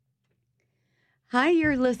Hi,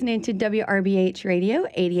 you're listening to WRBH Radio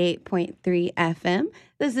 88.3 FM.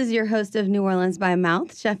 This is your host of New Orleans by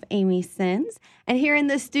Mouth, Chef Amy Sins. And here in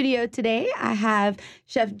the studio today, I have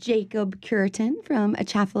Chef Jacob Cureton from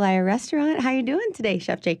Atchafalaya Restaurant. How are you doing today,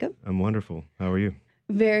 Chef Jacob? I'm wonderful. How are you?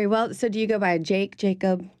 Very well. So do you go by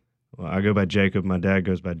Jacob? Well, I go by Jacob. My dad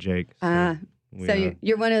goes by Jake. So,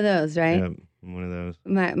 you're one of those, right? Yeah, I'm one of those.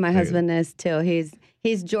 My husband is too.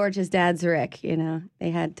 He's George. His dad's Rick. You know,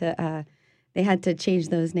 they had to change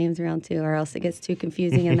those names around too, or else it gets too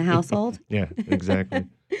confusing in the household. Yeah, exactly.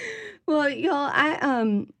 Well,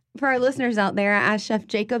 y'all, for our listeners out there, I asked Chef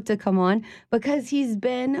Jacob to come on because he's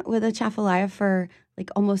been with Atchafalaya for like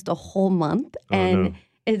almost a whole month, and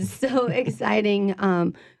it's so exciting.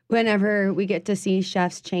 Whenever we get to see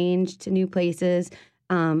chefs change to new places,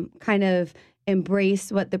 kind of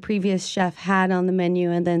embrace what the previous chef had on the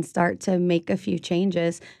menu, and then start to make a few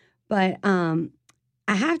changes. But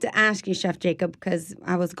I have to ask you, Chef Jacob, because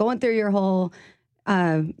I was going through your whole,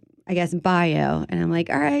 bio, and I'm like,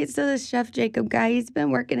 all right, so this Chef Jacob guy, he's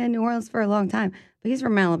been working in New Orleans for a long time, but he's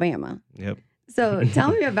from Alabama. Yep. So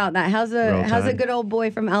tell me about that. How's a good old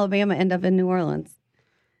boy from Alabama end up in New Orleans?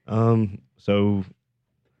 So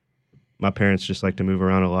my parents just like to move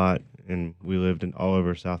around a lot, and we lived all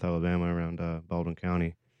over South Alabama around Baldwin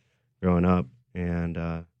County growing up, and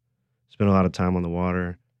spent a lot of time on the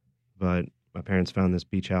water, but my parents found this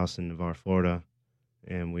beach house in Navarre, Florida,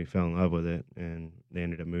 and we fell in love with it, and they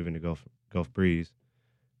ended up moving to Gulf Breeze.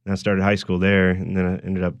 And I started high school there, and then I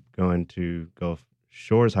ended up going to Gulf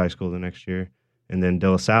Shores High School the next year, and then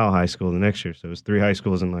De La Salle High School the next year. So it was 3 high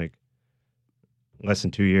schools in like less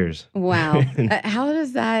than 2 years. Wow. How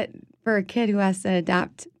does that, for a kid who has to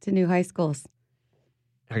adapt to new high schools?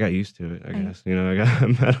 I got used to it, I guess. You know,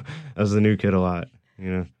 I was the new kid a lot. You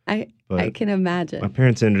know, I can imagine. My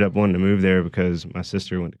parents ended up wanting to move there because my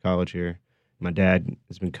sister went to college here. My dad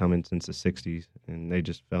has been coming since the 60s, and they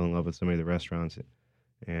just fell in love with so many of the restaurants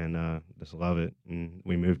and just love it. And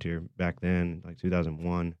we moved here back then, like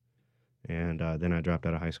 2001, and then I dropped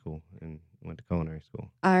out of high school and went to culinary school.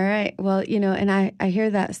 All right. Well, you know, and I hear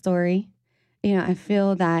that story. You know, I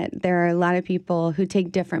feel that there are a lot of people who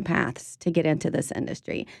take different paths to get into this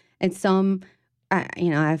industry, and some...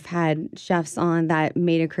 I've had chefs on that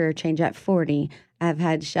made a career change at 40. I've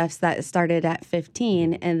had chefs that started at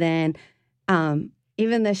 15. And then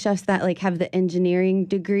even the chefs that like have the engineering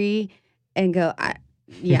degree and go, I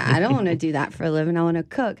don't want to do that for a living. I want to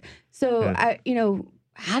cook. So,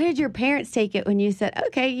 how did your parents take it when you said,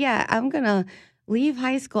 okay, yeah, I'm going to leave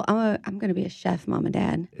high school. I'm going to be a chef, Mom and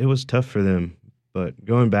Dad? It was tough for them. But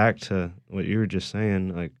going back to what you were just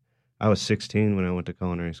saying, like I was 16 when I went to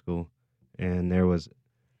culinary school. And there was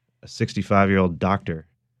a 65-year-old doctor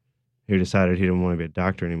who decided he didn't want to be a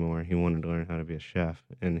doctor anymore. He wanted to learn how to be a chef.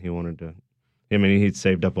 And he'd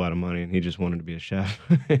saved up a lot of money, and he just wanted to be a chef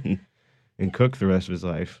and cook the rest of his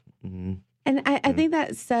life. Mm-hmm. And I think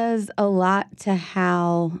that says a lot to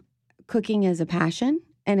how cooking is a passion,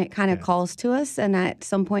 and it kind of calls to us. And at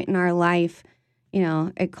some point in our life, you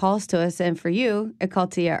know, it calls to us. And for you, it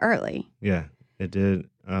called to you early. Yeah, it did.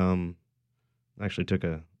 I actually took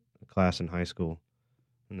a class in high school,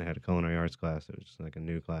 and they had a culinary arts class. It was just like a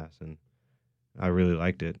new class, and I really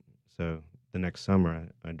liked it. So the next summer,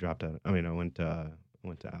 I dropped out. I went to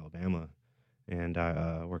Alabama, and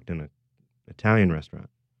I worked in an Italian restaurant,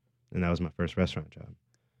 and that was my first restaurant job.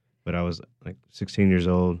 But I was like 16 years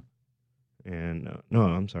old, and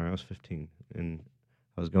I was 15, and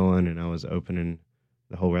I was going, and I was opening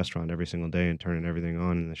the whole restaurant every single day and turning everything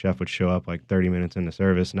on, and the chef would show up like 30 minutes into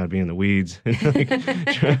service, and I'd be in the weeds,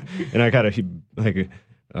 and I got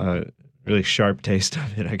a really sharp taste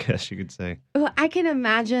of it, I guess you could say. Well, I can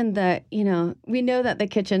imagine that, you know, we know that the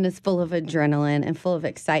kitchen is full of adrenaline and full of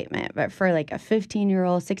excitement, but for like a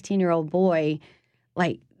 15-year-old, 16-year-old boy,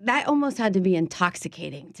 like that almost had to be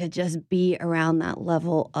intoxicating to just be around that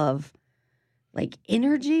level of like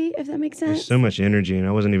energy, if that makes sense. There's so much energy, and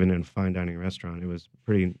I wasn't even in a fine dining restaurant. It was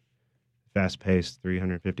pretty fast paced,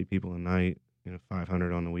 350 people a night,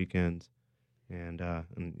 500 on the weekends, and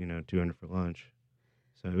 200 for lunch.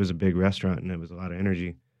 So it was a big restaurant, and it was a lot of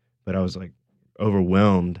energy, but I was like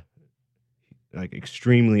overwhelmed, like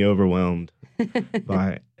extremely overwhelmed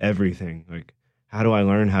by everything. Like, how do I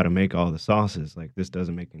learn how to make all the sauces? Like, this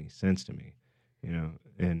doesn't make any sense to me,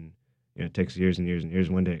 and it takes years and years and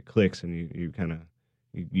years. One day it clicks, and you kind of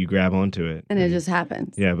you grab onto it, and it just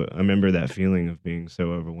happens. Yeah, but I remember that feeling of being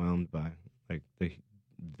so overwhelmed by like the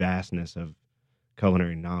vastness of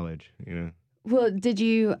culinary knowledge. Well, did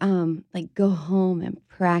you go home and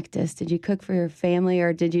practice? Did you cook for your family,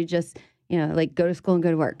 or did you just go to school and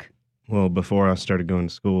go to work? Well, before I started going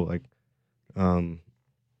to school, like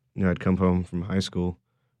I'd come home from high school,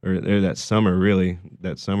 or that summer, really,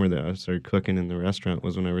 that summer that I started cooking in the restaurant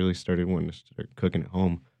was when I really started wanting to start cooking at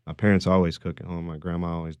home. My parents always cook at home. My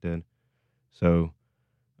grandma always did. So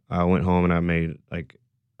I went home and I made, like,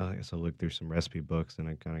 I guess I looked through some recipe books and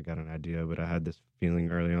I kind of got an idea, but I had this feeling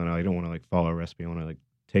early on, I don't want to like follow a recipe. I want to like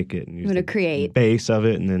take it and You use want to the create. base of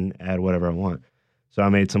it and then add whatever I want. So I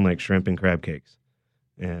made some like shrimp and crab cakes,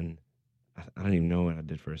 and I don't even know what I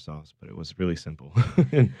did for a sauce, but it was really simple.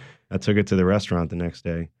 And I took it to the restaurant the next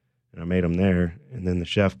day and I made them there. And then the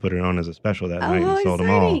chef put it on as a special that Oh, night how and sold them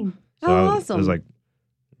all. exciting. So How it was awesome. like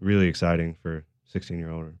really exciting for a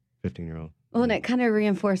 16-year-old or 15-year-old. Well, and it kind of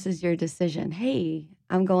reinforces your decision. Hey,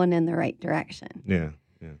 I'm going in the right direction. Yeah.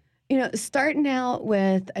 Starting out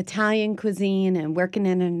with Italian cuisine and working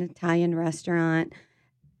in an Italian restaurant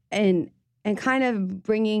and kind of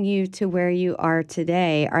bringing you to where you are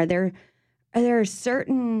today. Are there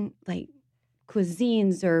certain like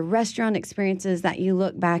cuisines or restaurant experiences that you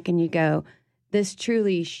look back and you go, this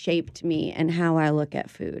truly shaped me and how I look at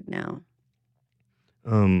food now?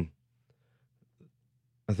 I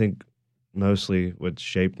think mostly what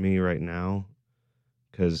shaped me right now,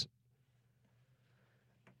 because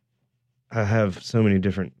I have so many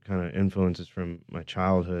different kind of influences from my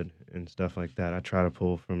childhood and stuff like that. I try to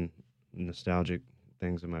pull from nostalgic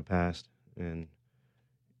things of my past, and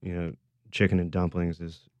chicken and dumplings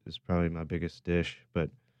is probably my biggest dish. But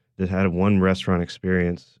this had one restaurant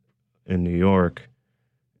experience in New York,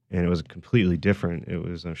 and it was completely different. It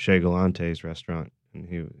was Shea Galante's restaurant, and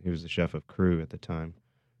he was the chef of Crew at the time,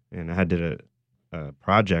 and I did a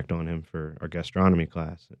project on him for our gastronomy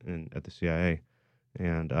class at the CIA,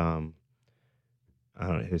 and I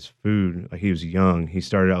don't know, his food, like he was young. He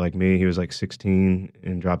started out like me. He was like 16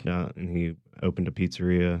 and dropped out, and he opened a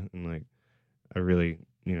pizzeria, and like I really,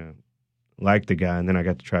 liked the guy. And then I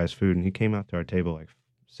got to try his food, and he came out to our table like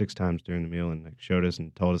 6 times during the meal and like showed us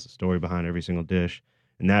and told us the story behind every single dish,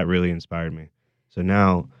 and that really inspired me. So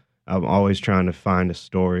now I'm always trying to find a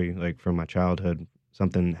story like from my childhood,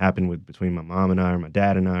 something happened between my mom and I, or my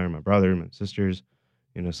dad and I, or my brother and my sisters,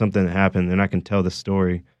 something that happened, and I can tell the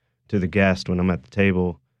story to the guest when I'm at the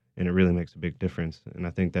table, and it really makes a big difference. And I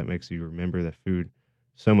think that makes you remember the food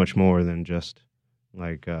so much more than just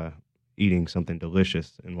like eating something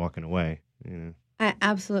delicious and walking away. I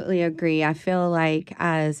absolutely agree. I feel like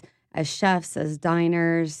as chefs, as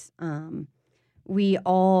diners, we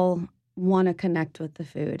all want to connect with the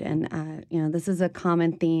food, and this is a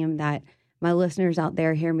common theme that my listeners out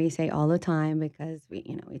there hear me say all the time, because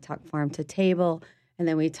we talk farm to table, and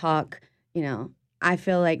then we talk. I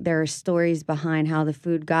feel like there are stories behind how the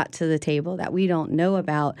food got to the table that we don't know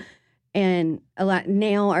about. And a lot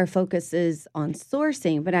now our focus is on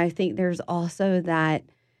sourcing, but I think there's also that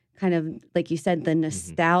kind of, like you said, the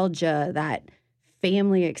nostalgia, that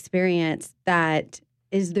family experience that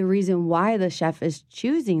is the reason why the chef is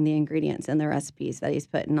choosing the ingredients and the recipes that he's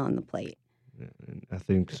putting on the plate. Yeah, and I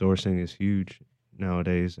think sourcing is huge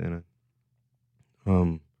nowadays, and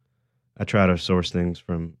I try to source things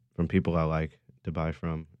from people I like to buy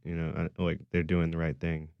from. Like they're doing the right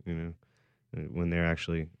thing. When they're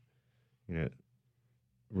actually,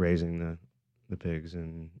 raising the pigs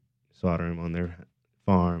and slaughtering them on their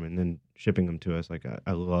farm and then shipping them to us. Like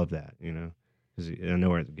I love that. Because I know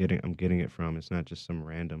where I'm getting it from. It's not just some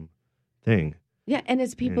random thing. Yeah, and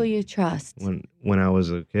it's people you trust. When I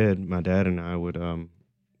was a kid, my dad and I would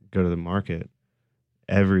go to the market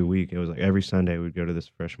every week. It was like every Sunday we'd go to this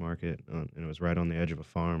fresh market, and it was right on the edge of a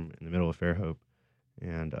farm in the middle of Fairhope,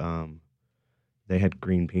 and they had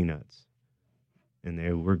green peanuts, and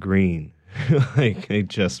they were green, like they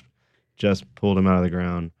just pulled them out of the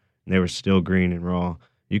ground, and they were still green and raw.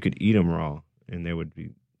 You could eat them raw, and they would be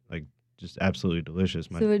like just absolutely delicious.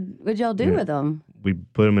 So what'd y'all do with them? We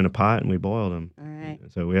put them in a pot and we boiled them. All right.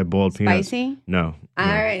 So we had boiled peanuts. Spicy? No. All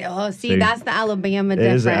right. Oh, see, that's the Alabama It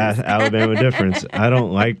difference. is the Alabama difference. I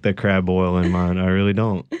don't like the crab boil in mine. I really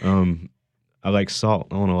don't. I like salt.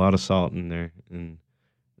 I want a lot of salt in there, and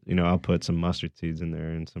I'll put some mustard seeds in there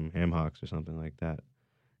and some ham hocks or something like that.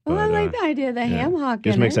 Well, I like the idea of the ham hock.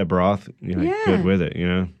 Just makes that broth good with it.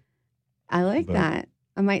 I like that.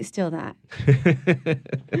 I might steal that.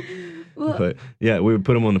 Well, but yeah, we would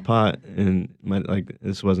put them on the pot, and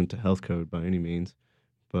this wasn't a health code by any means,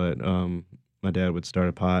 but my dad would start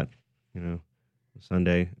a pot,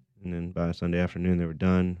 Sunday, and then by Sunday afternoon they were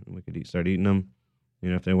done, and we could start eating them.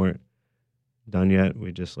 If they weren't done yet,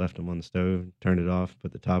 we just left them on the stove, turned it off,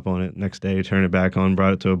 put the top on it. Next day, turn it back on,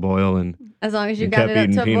 brought it to a boil, and as long as you got it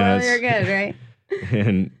up to a boil, you're good, right?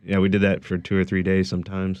 And yeah, we did that for 2 or 3 days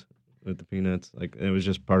sometimes with the peanuts. Like it was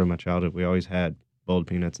just part of my childhood. We always had boiled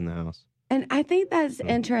peanuts in the house. And I think that's So,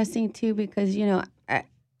 interesting too, because,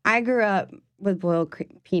 I grew up with boiled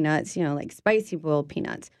peanuts, like spicy boiled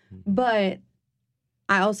peanuts. mhm. But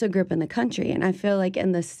I also grew up in the country. And I feel like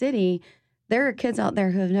in the city, there are kids out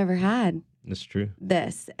there who have never had That's true.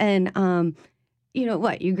 this. And,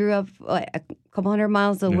 what? You grew up a couple hundred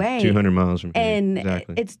miles Yeah, away. 200 miles from here. And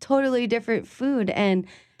Exactly. it's totally different food. And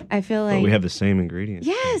I feel But we like, have the same ingredients.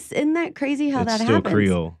 yes, isn't that crazy how It's that still happens?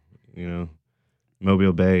 Creole. You know,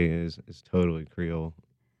 Mobile Bay is totally Creole.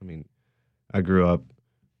 I mean, I grew up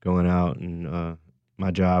going out, and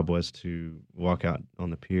my job was to walk out on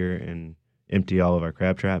the pier and empty all of our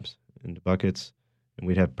crab traps into buckets, and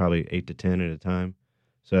we'd have probably 8 to 10 at a time.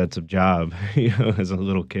 So that's a job, as a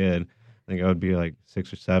little kid. I think I would be like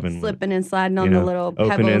 6 or 7, Slipping and sliding you on the know, little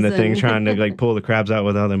opening pebbles the thing, and trying to like pull the crabs out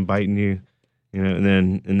without them biting you, and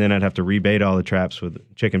then I'd have to rebait all the traps with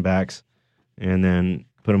chicken backs, and then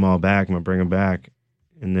put them all back, and I'd bring them back,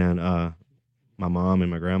 and then my mom and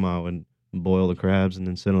my grandma would boil the crabs and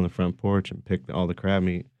then sit on the front porch and pick all the crab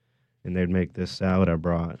meat, and they'd make this salad I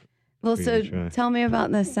brought Well, for you so to try. tell me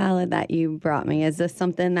about the salad that you brought me. Is this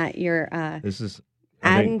something that you're This is,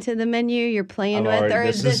 I adding think, to the menu, you're playing I've with, already, or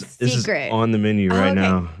is this this is secret? on the menu Oh, right okay.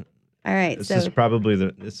 now. All right. This So is probably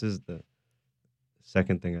this is the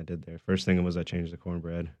second thing I did there. First thing was I changed the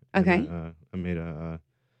cornbread. And Okay. I made a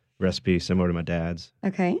recipe similar to my dad's,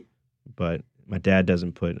 okay. but my dad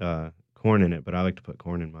doesn't put corn in it, but I like to put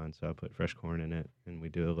corn in mine, so I put fresh corn in it, and we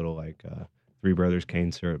do a little like Three Brothers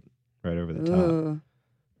cane syrup right over the top, Ooh.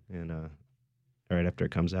 and right after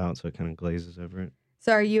it comes out, so it kind of glazes over it.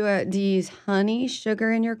 So do you use honey,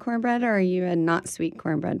 sugar in your cornbread, or are you a not sweet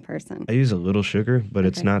cornbread person? I use a little sugar, but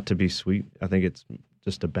it's Okay. not to be sweet. I think it's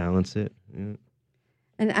just to balance it. Yeah.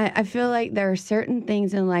 And I feel like there are certain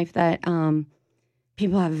things in life that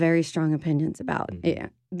people have very strong opinions about. Mhm. Yeah.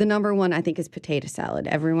 The number one, I think, is potato salad.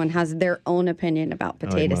 Everyone has their own opinion about I like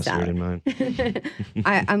potato mustard salad. in mine.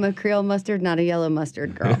 I'm a Creole mustard, not a yellow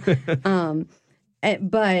mustard girl.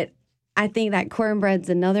 But I think that cornbread's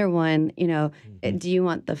another one. Mhm. Do you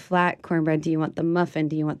want the flat cornbread? Do you want the muffin?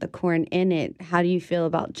 Do you want the corn in it? How do you feel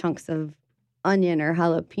about chunks of onion or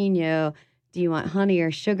jalapeno? Do you want honey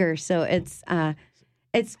or sugar? So it's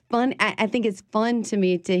fun. I think it's fun to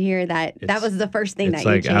me to hear that It's- was the first thing that It's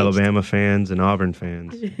you like changed. Alabama fans and Auburn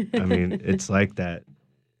fans. I mean, it's like that.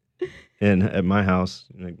 And at my house,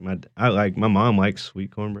 like my mom likes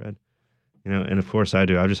sweet cornbread, and of course I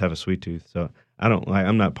do. I just have a sweet tooth, so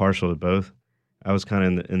I'm not partial to both. I was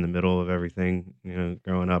kind of in the middle of everything,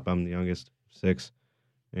 growing up. I'm the youngest, 6,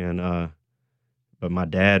 and but my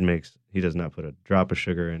dad he does not put a drop of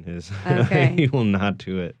sugar in his. Okay. He will not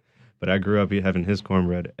do it. But I grew up having his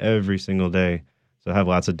cornbread every single day, so I have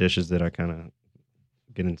lots of dishes that I kind of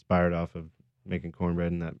get inspired off of making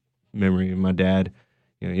cornbread, and that memory of my dad.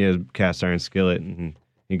 He has a cast iron skillet, and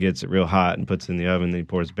he gets it real hot and puts it in the oven. Then he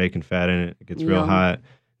pours bacon fat in it. It gets real Yum. hot.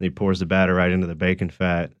 Then he pours the batter right into the bacon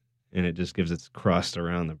fat, and it just gives its crust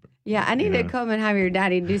around the. Yeah, I need to know. come and have your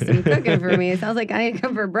daddy do some cooking for me. It sounds like I need to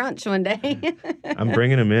come for brunch one day. I'm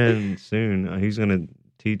bringing him in soon. He's gonna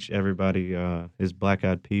teach everybody his black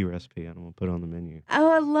eyed pea recipe. I'm gonna put it on the menu.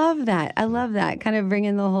 Oh, I love that. I love that. Kind of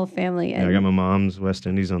bringing the whole family in. Yeah, I got my mom's West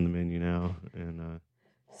Indies on the menu now, and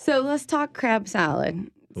So let's talk crab salad.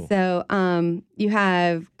 Cool. So you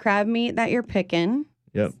have crab meat that you're picking.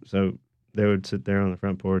 yep. So they would sit there on the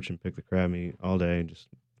front porch and pick the crab meat all day, just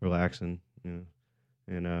relaxing, and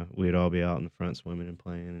we'd all be out in the front swimming and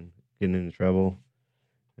playing and getting into trouble,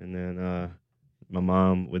 and then my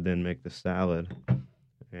mom would then make the salad,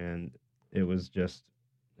 and it was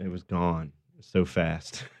gone so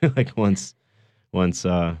fast. Like once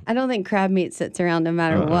I don't think crab meat sits around no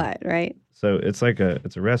matter what, right? so it's a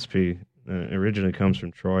recipe. It originally comes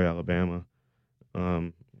from Troy, Alabama,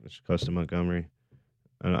 which is close to Montgomery.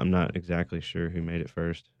 I'm not exactly sure who made it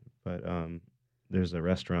first, but there's a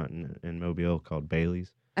restaurant in Mobile called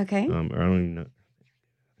Bailey's. Okay. Or I don't even know.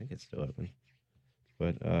 I think it's still open,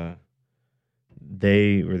 but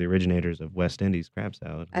they were the originators of West Indies crab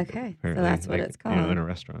salad. Okay, so apparently, that's what it's called. in a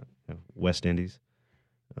restaurant, West Indies.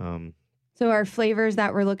 So our flavors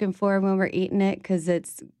that we're looking for when we're eating it, because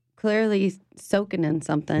it's clearly soaking in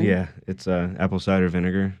something. Yeah, it's apple cider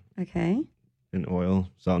vinegar Okay. and oil,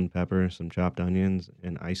 salt and pepper, some chopped onions,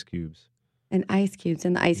 and ice cubes. And ice cubes.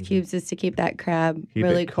 And the ice Mhm. cubes is to keep that crab Keep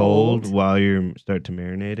really it cold cold. while you start to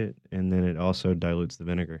marinate it, and then it also dilutes the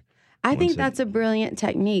vinegar. I think once it- that's a brilliant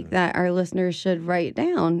technique that our listeners should write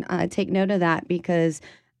down. Take note of that because,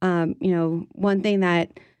 one thing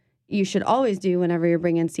that, you should always do whenever you're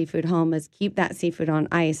bringing seafood home is keep that seafood on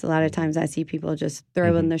ice. A lot of times I see people just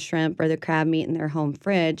throwing the shrimp or the crab meat in their home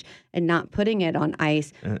fridge and not putting it on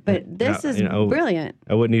ice. But this is brilliant.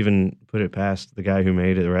 I wouldn't even put it past the guy who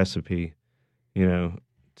made the recipe,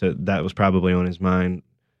 that was probably on his mind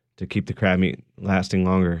to keep the crab meat lasting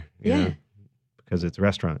longer, you know, because it's a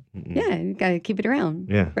restaurant. Yeah, you got to keep it around.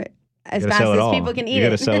 Yeah. As fast as people can eat it. You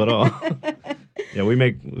got to sell it all. Yeah, we've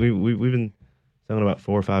been selling about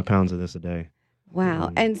 4 or 5 pounds of this a day.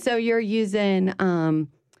 Wow. And so you're using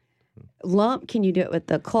lump. Can you do it with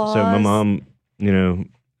the claws? So my mom,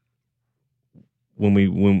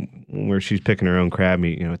 when she's picking her own crab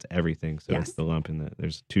meat, it's everything. So it's the lump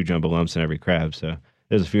there's 2 jumbo lumps in every crab. So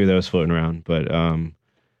there's a few of those floating around. But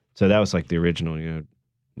so that was like the original,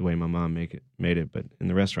 the way my mom made it. But in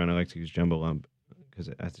the restaurant, I like to use jumbo lump because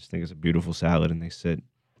I just think it's a beautiful salad, and they sit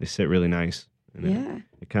really nice. And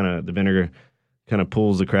it kind of, the vinegar kind of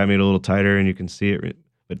pulls the crab meat a little tighter, and you can see it,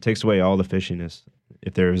 but it takes away all the fishiness.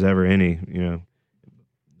 If there was ever any,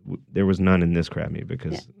 there was none in this crab meat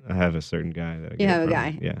because I have a certain guy that I get have from. a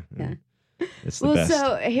guy. Yeah. It's the best.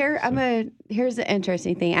 So here's the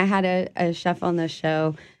interesting thing. I had a chef on the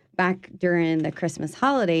show back during the Christmas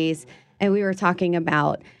holidays, and we were talking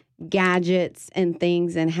about gadgets and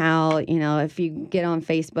things and how, if you get on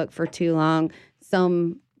Facebook for too long,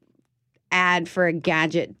 some ad for a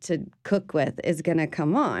gadget to cook with is going to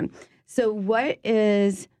come on. So what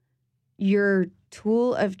is your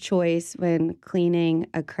tool of choice when cleaning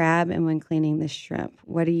a crab and when cleaning the shrimp?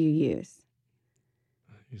 What do you use?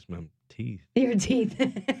 I use my teeth. Your teeth.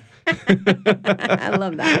 I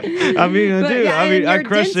love that. I mean, I do. I mean, I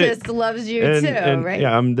crushed it. Your dentist loves you too, right?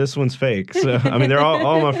 Yeah, this one's fake. So, I mean, they're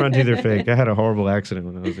all my front teeth are fake. I had a horrible accident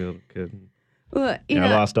when I was a little kid. Well, I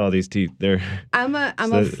lost all these teeth. I'm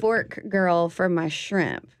a fork girl for my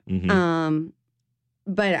shrimp. Mm-hmm.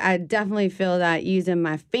 But I definitely feel that using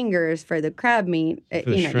my fingers for the crab meat,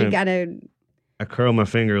 shrimp, you gotta. I curl my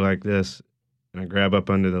finger like this, and I grab up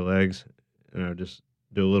under the legs, and I just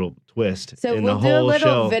do a little twist. So we'll do a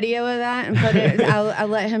little video of that and put it. I'll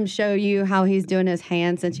let him show you how he's doing his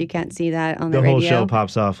hand since you can't see that on the radio. The whole shell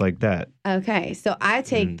pops off like that. Okay, so I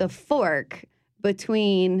take the fork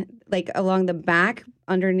between, along the back,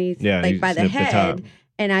 underneath, by the head,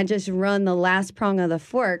 and I just run the last prong of the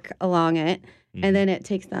fork along it, and then it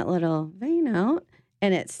takes that little vein out,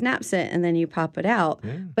 and it snaps it, and then you pop it out.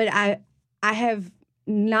 Yeah. But I have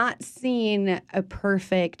not seen a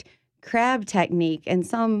perfect crab technique, and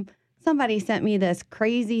somebody sent me this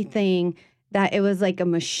crazy thing that it was like a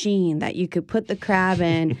machine that you could put the crab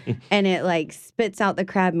in, and it spits out the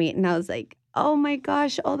crab meat, and I was like, oh my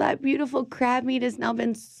gosh, all that beautiful crab meat has now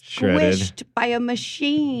been squished by a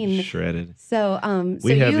machine. Shredded. So,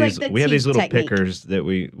 we have these little technique. Pickers that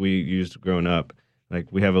we used growing up. Like,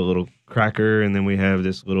 we have a little cracker, and then we have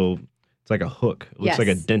this little, it's like a hook. It looks like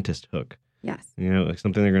a dentist hook. Yes. Like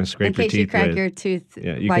something they're going to scrape your teeth with. In case you crack your tooth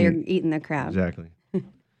while you're eating the crab. Exactly.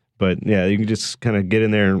 But, yeah, you can just kind of get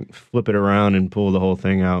in there and flip it around and pull the whole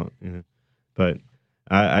thing out. But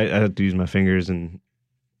I have to use my fingers and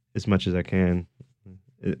as much as I can.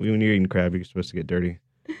 When you're eating crab, you're supposed to get dirty.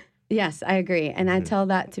 Yes, I agree. And I tell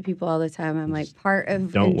that to people all the time. I'm like, part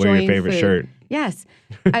of don't wear your favorite shirt. Yes.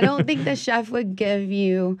 I don't think the chef would give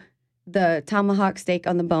you the tomahawk steak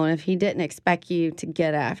on the bone if he didn't expect you to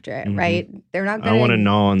get after it, right? They're not going to... I want to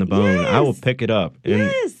gnaw on the bone. Yes. I will pick it up in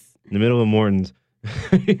the middle of Morton's.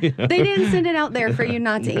 They didn't send it out there for you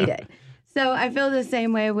not to eat it. So I feel the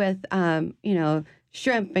same way with,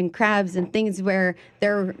 shrimp and crabs and things where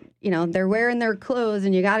they're wearing their clothes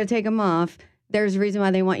and you got to take them off. There's a reason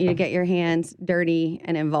why they want you to get your hands dirty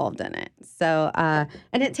and involved in it. So,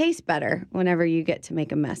 and it tastes better whenever you get to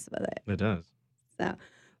make a mess with it. It does. So,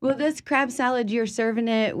 well, this crab salad, you're serving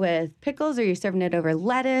it with pickles or you're serving it over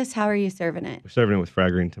lettuce? How are you serving it? We're serving it with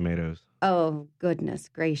fried green tomatoes. Oh, goodness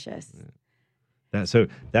gracious. Yeah.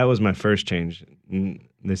 That was my first change.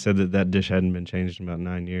 They said that dish hadn't been changed in about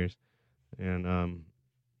 9 years. And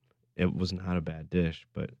it was not a bad dish,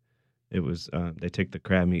 but it was, they take the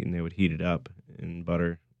crab meat and they would heat it up in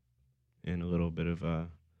butter and a little bit of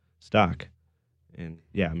stock. And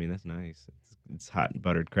yeah, I mean, that's nice. It's hot and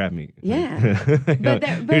buttered crab meat. Yeah. But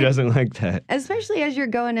who doesn't like that? Especially as you're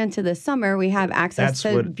going into the summer, we have access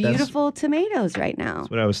to beautiful tomatoes right now. That's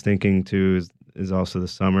what I was thinking too, is also the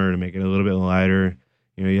summer to make it a little bit lighter.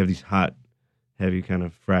 You have these hot, heavy kind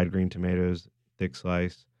of fried green tomatoes, thick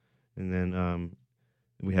slice. And then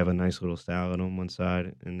we have a nice little salad on one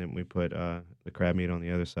side, and then we put the crab meat on the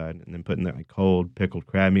other side, and then putting that cold pickled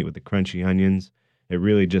crab meat with the crunchy onions. It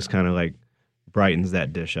really just kind of brightens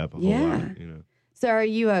that dish up a whole lot. So are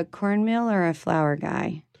you a cornmeal or a flour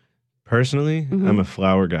guy? Personally, Mhm. I'm a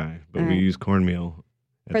flour guy, but All we right. use cornmeal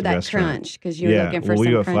at For the that restaurant. crunch, because you're Yeah, looking for well, we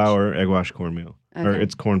some go crunch. flour, egg wash cornmeal, or Okay.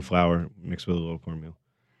 it's corn flour mixed with a little cornmeal.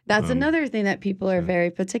 That's another thing that people are so-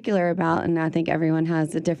 very particular about, and I think everyone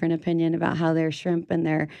has a different opinion about how their shrimp and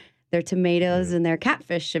their tomatoes and their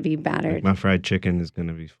catfish should be battered. Like my fried chicken is going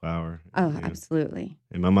to be flour. Oh, absolutely.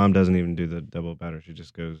 And my mom doesn't even do the double batter. She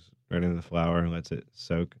just goes right into the flour, lets it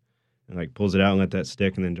soak, and like pulls it out and let that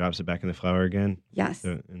stick, and then drops it back in the flour again. Yes.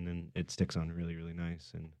 So, and then it sticks on really, really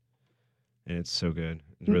nice, and it's so good.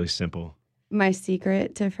 It's really simple. My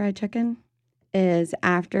secret to fried chicken is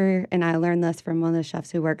after, and I learned this from one of the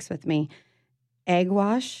chefs who works with me, egg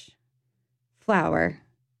wash flour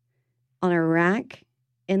on a rack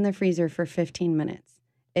in the freezer for 15 minutes.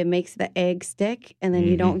 It makes the egg stick, and then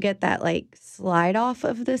you don't get that like slide off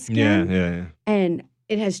of the skin. Yeah. And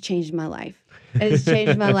it has changed my life. It has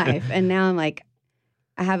changed my life. And now I'm like,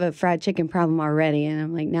 I have a fried chicken problem already. And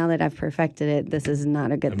I'm like, now that I've perfected it, this is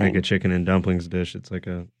not a good thing. I make a chicken and dumplings dish. It's like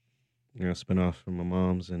a spinoff from my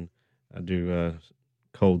mom's, and I do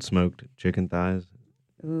cold smoked chicken thighs.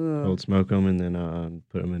 Ooh. Cold smoke them, and then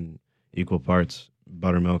put them in equal parts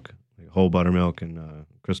buttermilk, like whole buttermilk and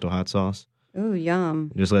Crystal hot sauce. Ooh,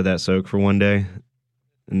 yum. Just let that soak for one day,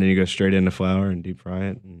 and then you go straight into flour and deep fry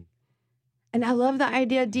it. And I love the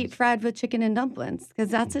idea of deep fried with chicken and dumplings, because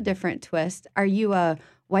that's a different twist. Are you a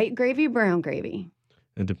white gravy, brown gravy?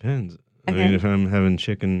 It depends. Okay. I mean, if I'm having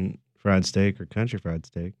chicken fried steak or country fried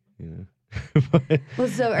steak, But, Well,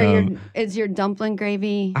 so is your dumpling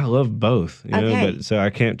gravy? I love both, Okay. but so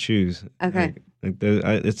I can't choose. Okay.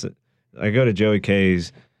 I go to Joey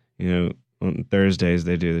K's, on Thursdays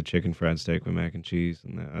they do the chicken fried steak with mac and cheese,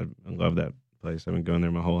 and I love that place. I've been going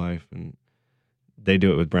there my whole life, and they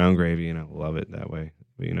do it with brown gravy, and I love it that way.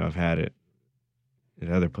 But, I've had it at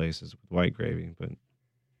other places with white gravy, but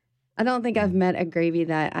I don't think I've met a gravy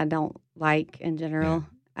that I don't like in general.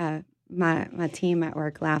 My team at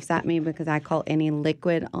work laughs at me because I call any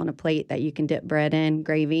liquid on a plate that you can dip bread in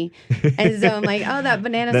gravy. And so I'm like, oh, that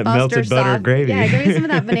bananas that Foster melted butter sauce. gravy. Yeah, give me some of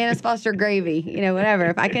that bananas Foster gravy. Whatever.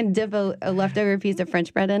 If I can dip a leftover piece of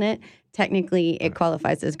French bread in it, technically it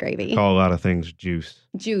qualifies as gravy. I call a lot of things juice.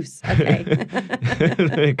 Juice. Okay.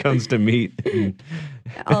 When it comes to meat.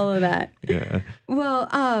 All of that. Yeah. Well,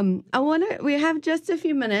 we have just a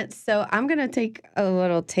few minutes, so I'm going to take a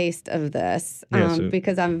little taste of this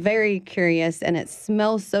because I'm very curious, and it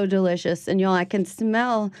smells so delicious. And y'all, I can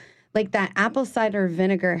smell like that apple cider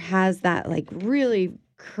vinegar has that like really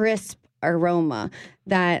crisp aroma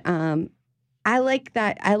that I like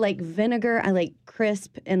that. I like vinegar. I like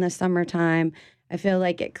crisp in the summertime. I feel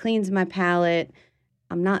like it cleans my palate.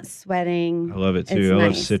 I'm not sweating. I love it too. It's I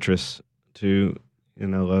love nice. citrus too.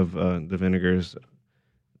 And I love the vinegars.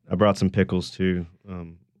 I brought some pickles too.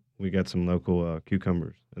 We got some local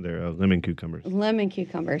cucumbers. They're lemon cucumbers. Lemon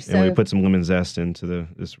cucumbers. And we put some lemon zest into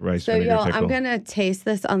this rice vinegar y'all, pickle. I'm going to taste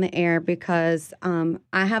this on the air because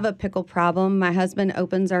I have a pickle problem. My husband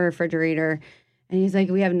opens our refrigerator and he's like,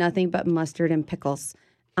 we have nothing but mustard and pickles.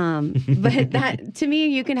 But that, to me,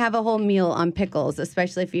 you can have a whole meal on pickles,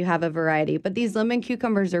 especially if you have a variety. But these lemon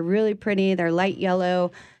cucumbers are really pretty. They're light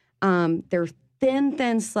yellow. They're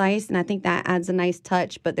thin sliced, and I think that adds a nice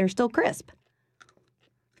touch, but they're still crisp.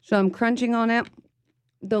 So I'm crunching on it.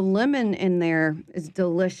 The lemon in there is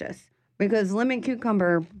delicious because lemon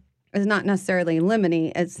cucumber is not necessarily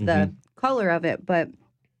lemony. It's the color of it, but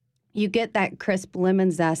you get that crisp lemon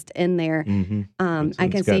zest in there. I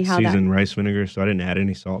can see how seasoned rice vinegar, so I didn't add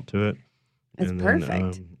any salt to it. It's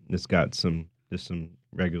perfect. It's got some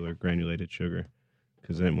regular granulated sugar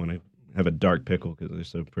because I didn't want to have a dark pickle because they're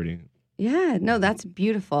so pretty. Yeah, no, that's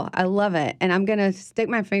beautiful. I love it. And I'm going to stick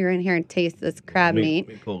my finger in here and taste this crab meat.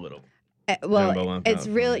 Let me pull a little. Well, it's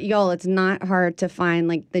really, y'all, it's not hard to find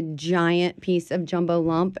like the giant piece of jumbo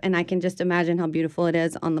lump. And I can just imagine how beautiful it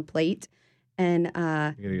is on the plate. And You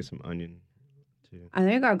got to get some onion, too. I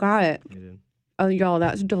think I got it. You did. Oh, y'all,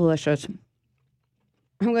 that's delicious.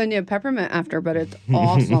 I'm going to need a peppermint after, but it's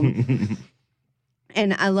awesome.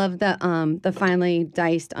 And I love the finely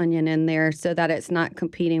diced onion in there so that it's not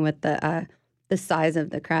competing with the size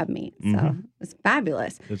of the crab meat. So it's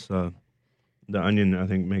fabulous. It's the onion, I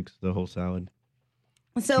think, makes the whole salad.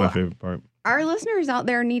 So It's my favorite part. Our listeners out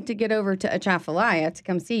there need to get over to Atchafalaya to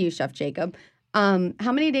come see you, Chef Jacob. How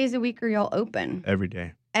many days a week are y'all open? Every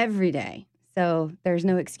day. Every day. So there's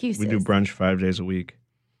no excuses. We do brunch 5 days a week.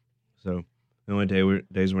 So the only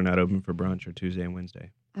days we're not open for brunch are Tuesday and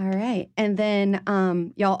Wednesday. All right. And then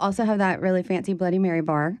y'all also have that really fancy Bloody Mary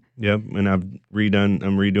bar. Yep. And I'm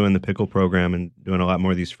redoing the pickle program and doing a lot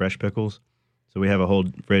more of these fresh pickles. So we have a whole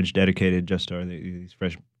fridge dedicated just to these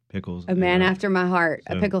fresh pickles. A man after my heart,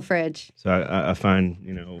 a pickle fridge. So I find,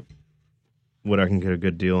 what I can get a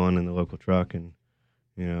good deal on in the local truck and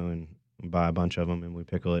buy a bunch of them, and we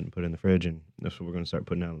pickle it and put it in the fridge, and that's what we're going to start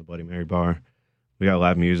putting out in the Bloody Mary bar. We got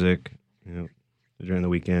live music, during the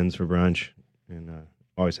weekends for brunch, and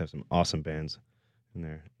always have some awesome bands in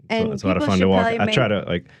there. And it's a lot of fun to walk. I try to,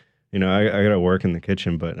 I got to work in the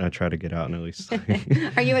kitchen, but I try to get out and at least.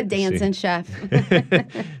 Are you a dancing chef?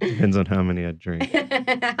 Depends on how many I drink.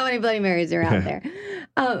 How many Bloody Marys are out there?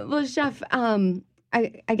 Well, Chef, I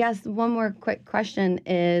guess one more quick question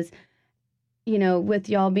is, with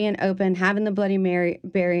y'all being open, having the Bloody Mary,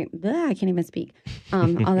 I can't even speak, all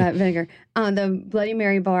that vinegar, the Bloody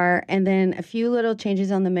Mary bar, and then a few little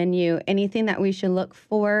changes on the menu. Anything that we should look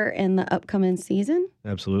for in the upcoming season?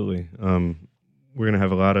 Absolutely. We're going to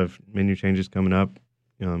have a lot of menu changes coming up.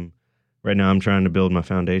 Right now I'm trying to build my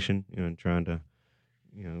foundation, and trying to,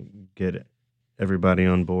 get everybody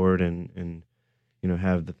on board and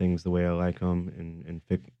have the things the way I like them and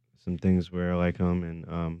pick some things where I like them. And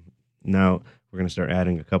now we're going to start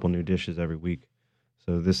adding a couple new dishes every week.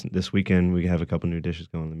 So this weekend we have a couple new dishes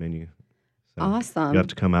going on the menu. So awesome. You have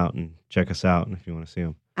to come out and check us out if you want to see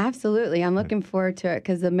them. Absolutely. I'm looking forward to it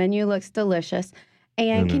because the menu looks delicious.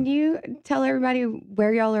 And can you tell everybody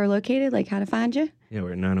where y'all are located, like how to find you? Yeah,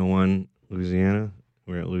 we're at 901 Louisiana.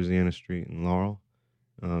 We're at Louisiana Street in Laurel.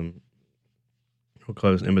 We're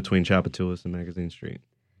close in between Chapatoulas and Magazine Street.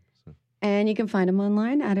 So. And you can find them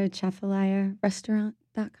online at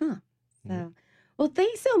atchafalayaRestaurant.com. So, well,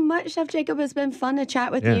 thanks so much, Chef Jacob. It's been fun to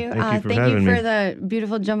chat with you. Thank you for the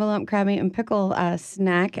beautiful jumbo lump crab meat and pickle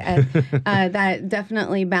snack. That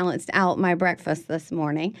definitely balanced out my breakfast this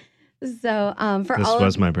morning. So,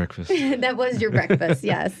 was my breakfast. That was your breakfast,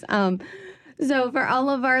 yes. So for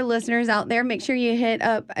all of our listeners out there, make sure you hit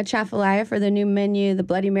up Atchafalaya for the new menu, the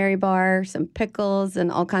Bloody Mary bar, some pickles,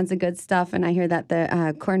 and all kinds of good stuff. And I hear that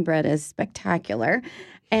the cornbread is spectacular.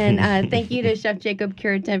 And thank you to Chef Jacob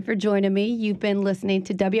Cureton for joining me. You've been listening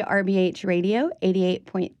to WRBH Radio,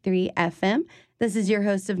 88.3 FM. This is your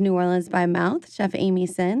host of New Orleans by Mouth, Chef Amy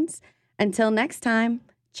Sins. Until next time,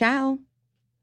 ciao.